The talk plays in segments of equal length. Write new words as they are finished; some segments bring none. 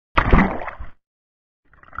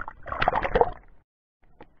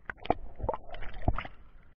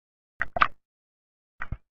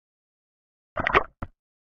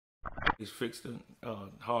fix the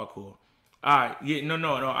hardcore. All right, yeah, no.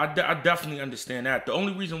 I definitely understand that. The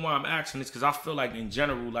only reason why I'm asking is because I feel like in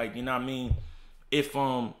general, like you know what I mean, if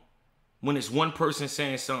when it's one person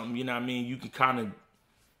saying something, you know what I mean, you can kind of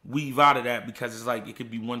weave out of that because it's like it could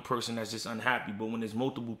be one person that's just unhappy. But when there's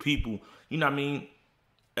multiple people, you know what I mean,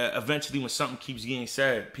 eventually when something keeps getting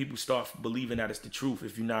said, people start believing that it's the truth.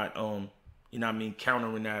 If you're not you know what I mean,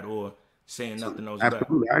 countering that or saying So nothing else back.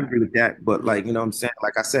 absolutely, I agree with that. But Yeah. like, you know what I'm saying?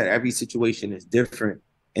 Like I said, every situation is different.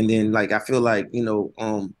 And then like I feel like,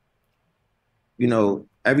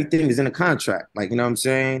 everything is in a contract. Like, you know what I'm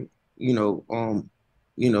saying? You know,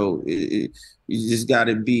 you just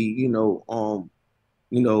gotta be,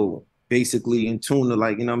 basically in tune to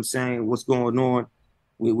like, you know what I'm saying, what's going on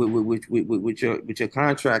with your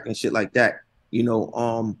contract and shit like that. You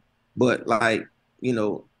know, but like, you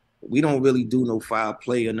know, we don't really do no foul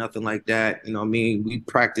play or nothing like that. You know what I mean? We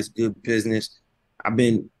practice good business. I've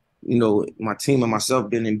been, my team and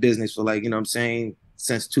myself been in business for like, you know what I'm saying,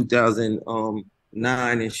 since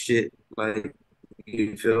 2009 and shit. Like,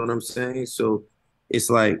 you feel what I'm saying? So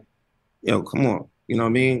it's like, come on. You know what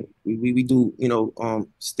I mean? We do,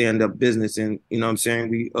 stand up business and you know what I'm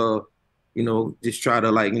saying? We just try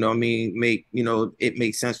to like, you know what I mean, make, it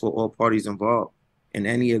makes sense for all parties involved. And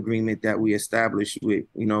any agreement that we establish with,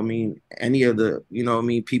 you know what I mean, any of the, you know what I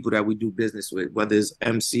mean, people that we do business with, whether it's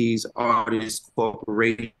MCs, artists,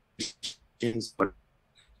 corporations, but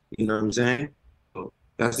you know what I'm saying? So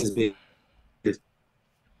that's just big.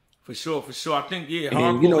 For sure, for sure. I think yeah,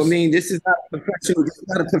 And you hardcore know what I is mean? This is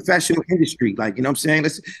not a professional industry. Like, you know what I'm saying?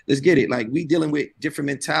 Let's get it. Like we dealing with different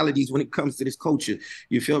mentalities when it comes to this culture.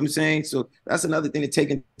 You feel what I'm saying? So that's another thing to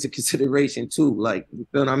take into consideration too. Like, you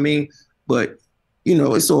feel what I mean? But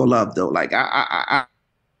it's all love though. Like I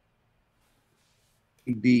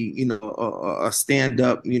be, a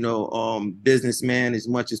stand-up, businessman as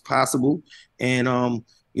much as possible. And I'm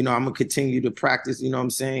gonna continue to practice, you know what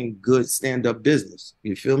I'm saying, good stand-up business.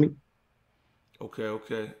 You feel me? okay,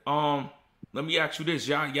 okay. Let me ask you this.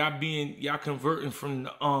 Y'all converting from the,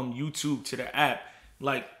 YouTube to the app.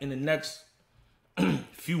 Like in the next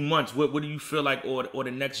few months, what do you feel like or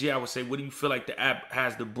the next year I would say, what do you feel like the app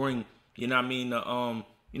has to bring? You know what I mean? You know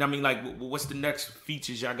what I mean? Like what's the next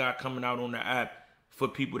features y'all got coming out on the app for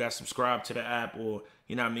people that subscribe to the app or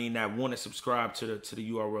you know what I mean that want to subscribe to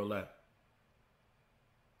the URL app?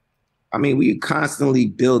 I mean, we constantly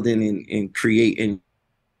building and creating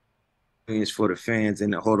for the fans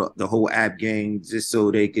and the whole app game just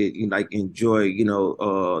so they could like enjoy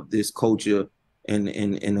this culture in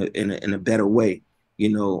a better way.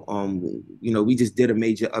 We just did a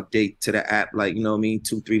major update to the app, like, you know what I mean,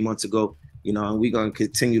 2 3 months ago. And we're gonna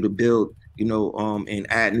continue to build, and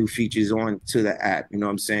add new features on to the app, you know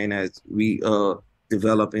what I'm saying, as we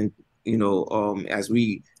develop and as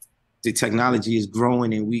we the technology is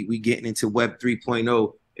growing and we getting into web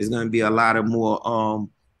 3.0. There's going to be a lot of more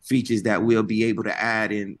features that we'll be able to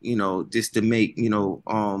add and just to make it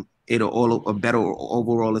all a better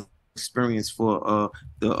overall experience for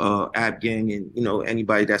the app gang and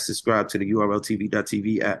anybody that's subscribed to the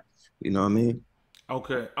urltv.tv app. You know what I mean?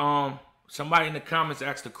 Okay. Somebody in the comments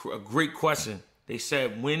asked a great question. They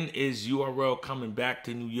said, "When is URL coming back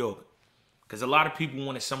to New York?" Because a lot of people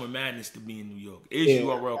wanted Summer Madness to be in New York. Is Yeah,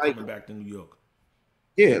 URL like coming back to New York?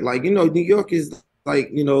 like New York is like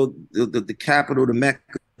the capital, the mecca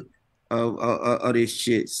of this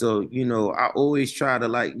shit. So I always try to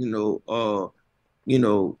like do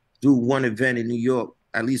one event in New York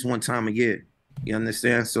at least one time a year. You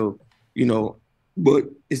understand? So you know, but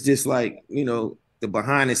it's just like the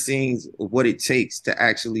behind the scenes of what it takes to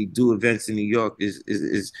actually do events in New York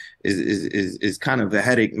is kind of a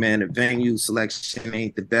headache, man. The venue selection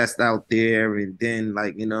ain't the best out there, and then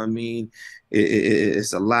like what I mean,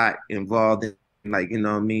 it's a lot involved in like what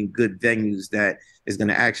I mean, good venues that is going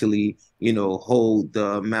to actually hold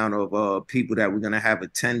the amount of people that we're going to have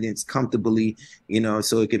attendance comfortably,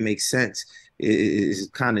 so it can make sense. It's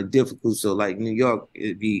kind of difficult. So like New York,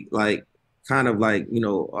 it'd be like kind of like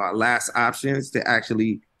our last options to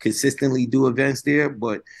actually consistently do events there.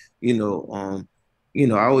 But I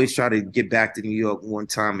always try to get back to New York one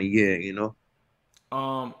time a year.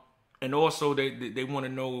 Um, and also they want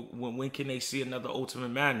to know when can they see another Ultimate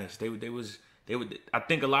Madness? They would. I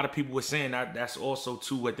think a lot of people were saying that that's also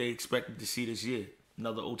too what they expected to see this year,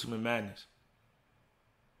 another Ultimate Madness.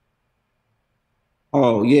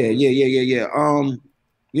 Oh yeah, yeah, yeah, yeah,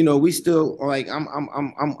 yeah. We still like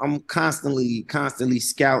I'm constantly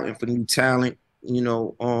scouting for new talent.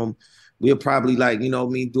 We'll probably like,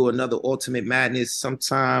 me do another Ultimate Madness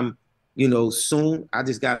sometime, soon. I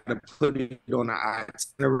just gotta put it on the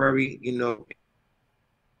itinerary,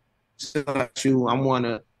 you. I want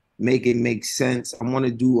to make it make sense. I want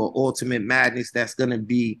to do an Ultimate Madness that's gonna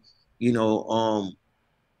be, you know,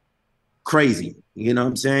 crazy. You know what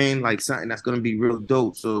I'm saying? Like something that's gonna be real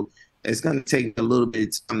dope. So it's gonna take a little bit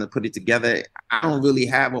of time to put it together. I don't really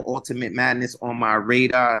have an Ultimate Madness on my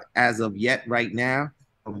radar as of yet right now.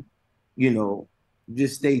 You know,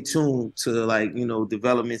 just stay tuned to like,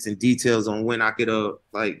 developments and details on when I could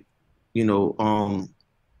like, you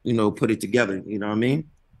know, put it together. You know what I mean?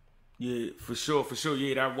 Yeah, for sure, for sure.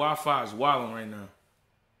 Yeah, that Wi-Fi is wilding right now.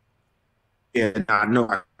 Yeah, I know.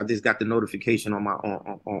 I just got the notification on my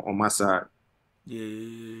on my side.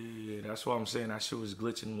 Yeah. That's why I'm saying that shit was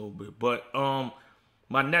glitching a little bit. But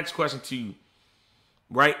my next question to you,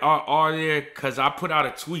 right? Are there? Because I put out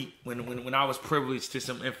a tweet when I was privileged to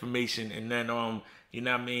some information, and then you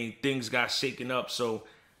know what I mean, things got shaken up. So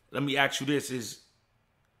let me ask you this: is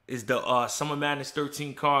the Summer Madness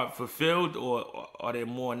 13 card fulfilled, or are there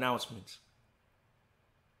more announcements?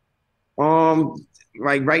 Um,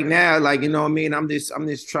 like right now, like what I mean, I'm just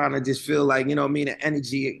trying to just feel like what I mean, the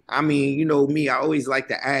energy. I mean, me, I always like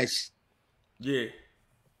to add Yeah,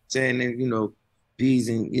 saying and bees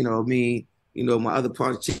and me, my other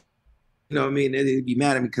partner, what I mean, they'd be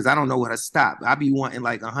mad at me because I don't know where to stop. I be wanting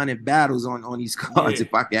like 100 battles on these cards yeah,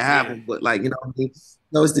 if I can have yeah. them, but like what I mean,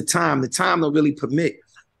 no, it's the time. The time don't really permit.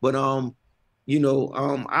 But I'm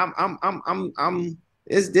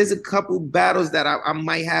there's a couple battles that I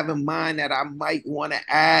might have in mind that I might want to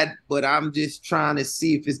add, but I'm just trying to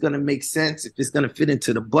see if it's gonna make sense, if it's gonna fit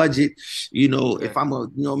into the budget, Okay, if I'm a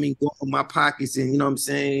what I mean, go in my pockets and what I'm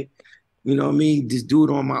saying, what I mean, just do it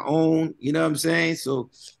on my own, you know what I'm saying? So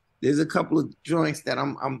there's a couple of joints that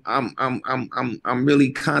I'm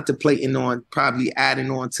really contemplating on probably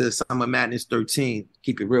adding on to Summer Madness 13.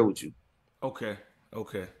 Keep it real with you.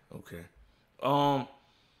 okay, okay. Um,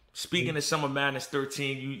 Speaking of Summer Madness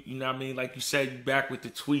 13, you know what I mean, like you said, you back with the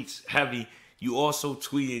tweets heavy. You also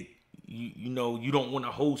tweeted you know you don't want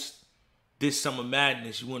to host this Summer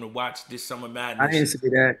Madness. You want to watch this Summer I Madness. didn't say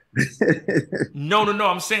that. No.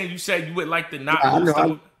 I'm saying you said you would like to not I know. host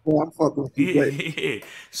them. I'm fucking with you, Yeah, but yeah.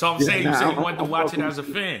 So I'm yeah, saying you said nah, you wanted to I'm watch it fucking with as a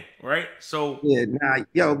you. fan, right? So Yeah, nah,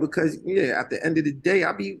 yo, because at the end of the day,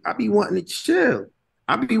 I be wanting to chill.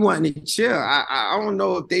 I be wanting to chill. I don't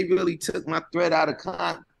know if they really took my thread out of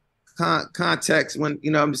context when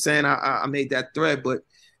what I'm saying I made that thread, but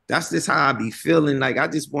that's just how I be feeling. Like I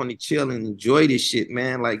just want to chill and enjoy this shit,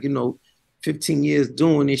 man. Like 15 years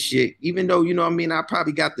doing this shit. Even though what I mean, I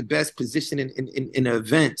probably got the best position in the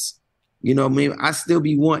events. What I mean, I still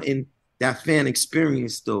be wanting that fan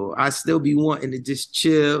experience though. I still be wanting to just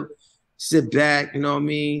chill, sit back. You know what I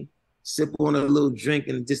mean? Sip on a little drink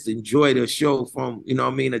and just enjoy the show from, what I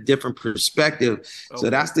mean, a different perspective. So okay.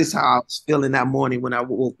 that's just how I was feeling that morning when I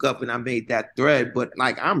woke up and I made that thread. But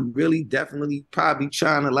like, I'm really definitely probably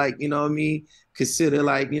trying to like, what I mean, consider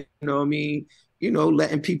like, what I mean,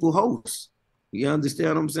 letting people host. You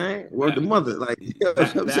understand what I'm saying? Word to Bat, mother. Like, you know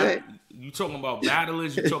what I'm battle. saying? You talking about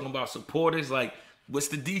battlers? You talking about supporters? Like, what's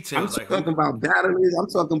the I'm details? Like, who? talking about battlers. I'm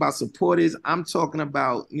talking about supporters. I'm talking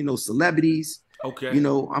about, celebrities. Okay,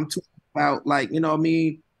 I'm talking about like, what I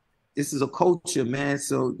mean, this is a culture, man.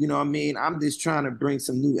 So, what I mean? I'm just trying to bring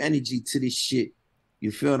some new energy to this shit.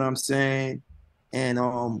 You feel what I'm saying? And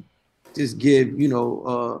just give,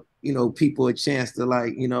 people a chance to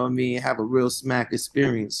like, what I mean, have a real smack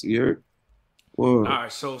experience. You're all or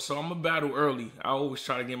right. So I'm a battle early. I always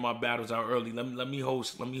try to get my battles out early. Let me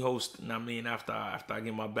host. Let me host. You know what I mean, after I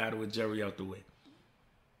get my battle with Jerry out the way.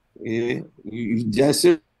 yeah, you just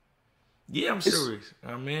serious. Yeah, I'm serious.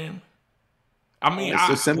 I mean,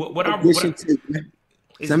 So I send me what your I what I, audition tape, man.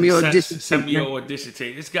 is Send me your audition send tape, me man. your audition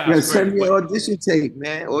tape. This Yeah, guy's send crazy. me your audition tape,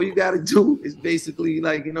 man. All you gotta do is basically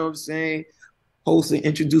like, what I'm saying, host and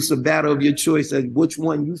introduce a battle of your choice of which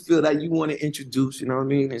one you feel that you want to introduce, you know what I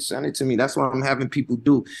mean? And send it to me. That's what I'm having people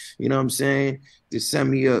do. You know what I'm saying? Just send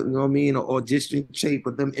me a, you know what I mean, an audition tape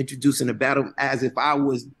of them introducing the battle as if I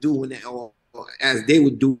was doing it or as they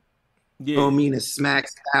would do. You know Yeah. what I mean? A smack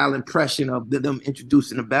style impression of them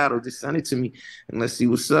introducing the battle. Just send it to me and let's see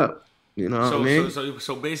what's up. You know what I mean?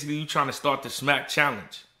 So basically, you trying to start the Smack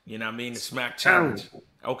Challenge. You know what I mean? The Smack Challenge. Challenge.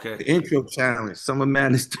 Okay. The intro challenge. Summer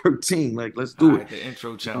Madness 13. Like, let's All do it. right, the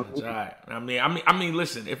intro You know challenge. what All right. I mean.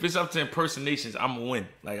 Listen, if it's up to impersonations, I'm gonna win.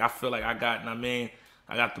 Like I feel like I got.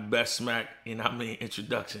 I got the best smack.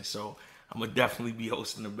 Introduction. So I'm gonna definitely be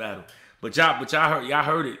hosting the battle. But y'all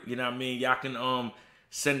heard it. You know what I mean? Y'all can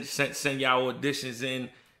send y'all auditions in.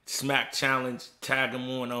 Smack Challenge. Tag them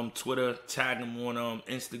on Twitter. Tag them on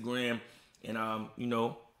Instagram. And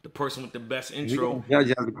the person with the best We intro.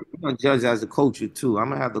 gonna judge as a culture too. I'm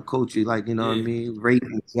gonna have the culture, like, you know what I Yeah. mean, rate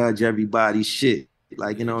and judge everybody's shit.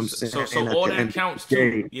 Like, you Yeah. know what I'm So saying? At all the that end of counts the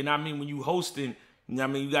too. day, You know what I mean? When you hosting, you know what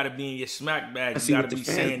I mean, you gotta be in your smack I bag. You see gotta what the be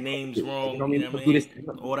fans saying want. names Like, you know wrong, what I you mean? know We what I gonna do mean?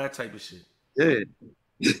 this. All that type of shit. Yeah.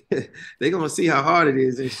 They gonna see how hard it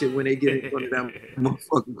is and shit when they get in front of them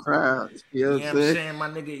motherfucking crowds. You know what I'm Yeah, I'm saying? saying my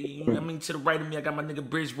nigga. You know what I mean, to the right of me, I got my nigga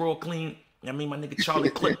Bridge Raw Clean. You know what I mean, my nigga Charlie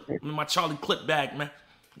Clip. I mean, my Charlie Clip bag, man.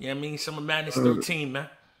 You know what I mean, some of Madness 13, man.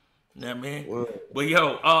 You know what I mean? Well, But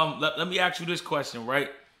yo, let me ask you this question, right?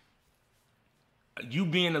 You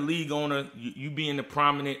being the league owner, you being the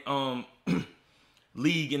prominent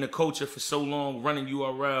league in the culture for so long, running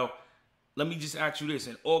URL. Let me just ask you this: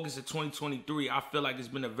 in August of 2023, I feel like it's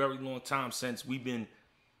been a very long time since we've been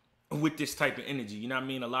with this type of energy. You know what I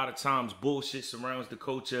mean? A lot of times bullshit surrounds the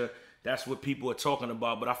culture. That's what people are talking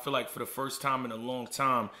about. But I feel like for the first time in a long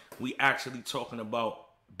time, we actually talking about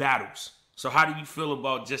battles. So how do you feel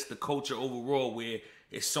about just the culture overall where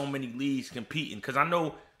it's so many leagues competing? Because I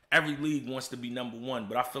know every league wants to be number one,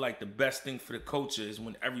 but I feel like the best thing for the culture is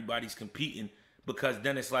when everybody's competing, because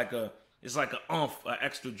then it's like an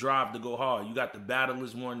extra drive to go hard. You got the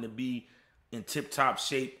battlers wanting to be in tip-top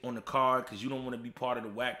shape on the card because you don't want to be part of the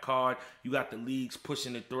whack card. You got the leagues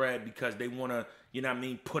pushing the thread because they want to, you know what I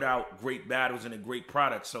mean, put out great battles and a great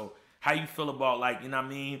product. So how you feel about, like, you know what I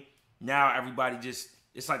mean, now everybody just,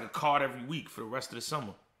 it's like a card every week for the rest of the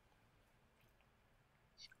summer.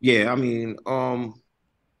 yeah, I mean, how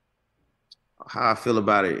I feel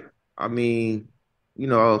about it. I mean, you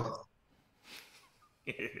know,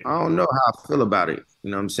 I don't know how I feel about it.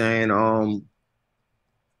 You know what I'm saying?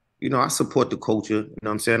 I support the culture. You know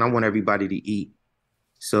what I'm saying? I want everybody to eat.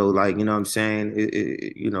 So, like, you know what I'm saying?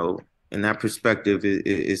 In that perspective,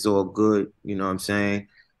 it's all good. You know what I'm saying?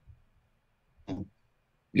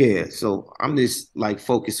 Yeah. So I'm just like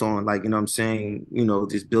focused on, like, you know what I'm saying,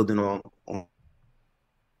 just building on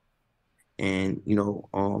and,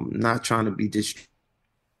 not trying to be just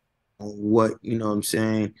what, you know what I'm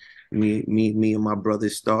saying, me and my brother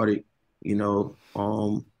started, you know,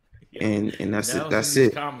 Yo, and that's it. Nels in That's these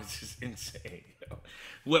it. comments is insane. Yo.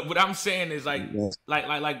 What I'm saying is like Yeah.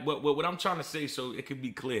 what I'm trying to say, so it could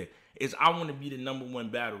be clear, is I want to be the number one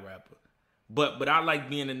battle rapper. But I like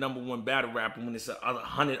being the number one battle rapper when it's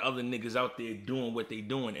 100 other niggas out there doing what they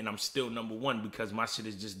doing, and I'm still number one because my shit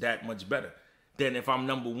is just that much better. Then if I'm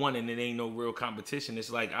number one and it ain't no real competition, it's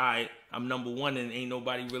like, all right, I'm number one and ain't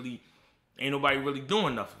nobody really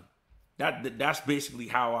doing nothing. That's basically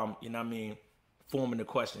how I'm, you know what I mean, forming the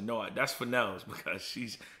question. No, that's for Nels because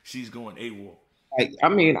she's going AWOL. Like, I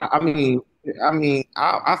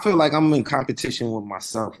feel like I'm in competition with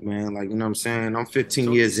myself, man. Like, you know what I'm saying? I'm Yeah, 15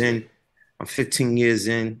 talk your years shit. in. I'm 15 years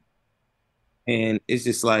in, and it's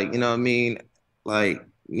just like, you know what I mean? Like,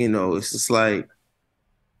 it's just like,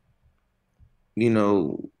 you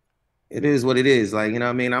know, it is what it is. Like, you know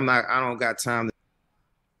what I mean? I don't got time to,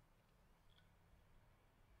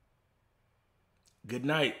 Good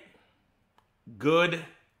night. Good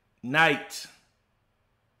night.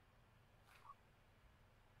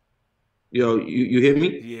 you hear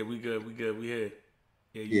me? Yeah, we good. We good. We here.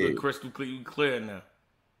 Yeah, you look Yeah. crystal clear. You clear now.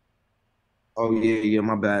 Oh yeah, yeah,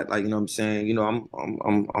 my bad. Like, you know what I'm saying?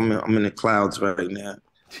 I'm in the clouds right now.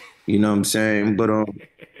 You know what I'm saying? But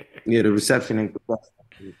yeah, the reception ain't the best.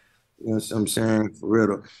 You know what I'm saying? For real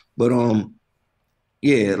though. But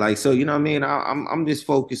yeah, like, so, you know what I mean? I'm just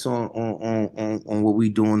focused on what we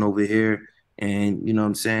doing over here. And you know what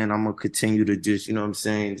I'm saying? I'm gonna continue to just, you know what I'm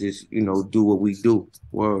saying, just, do what we do.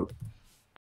 Word.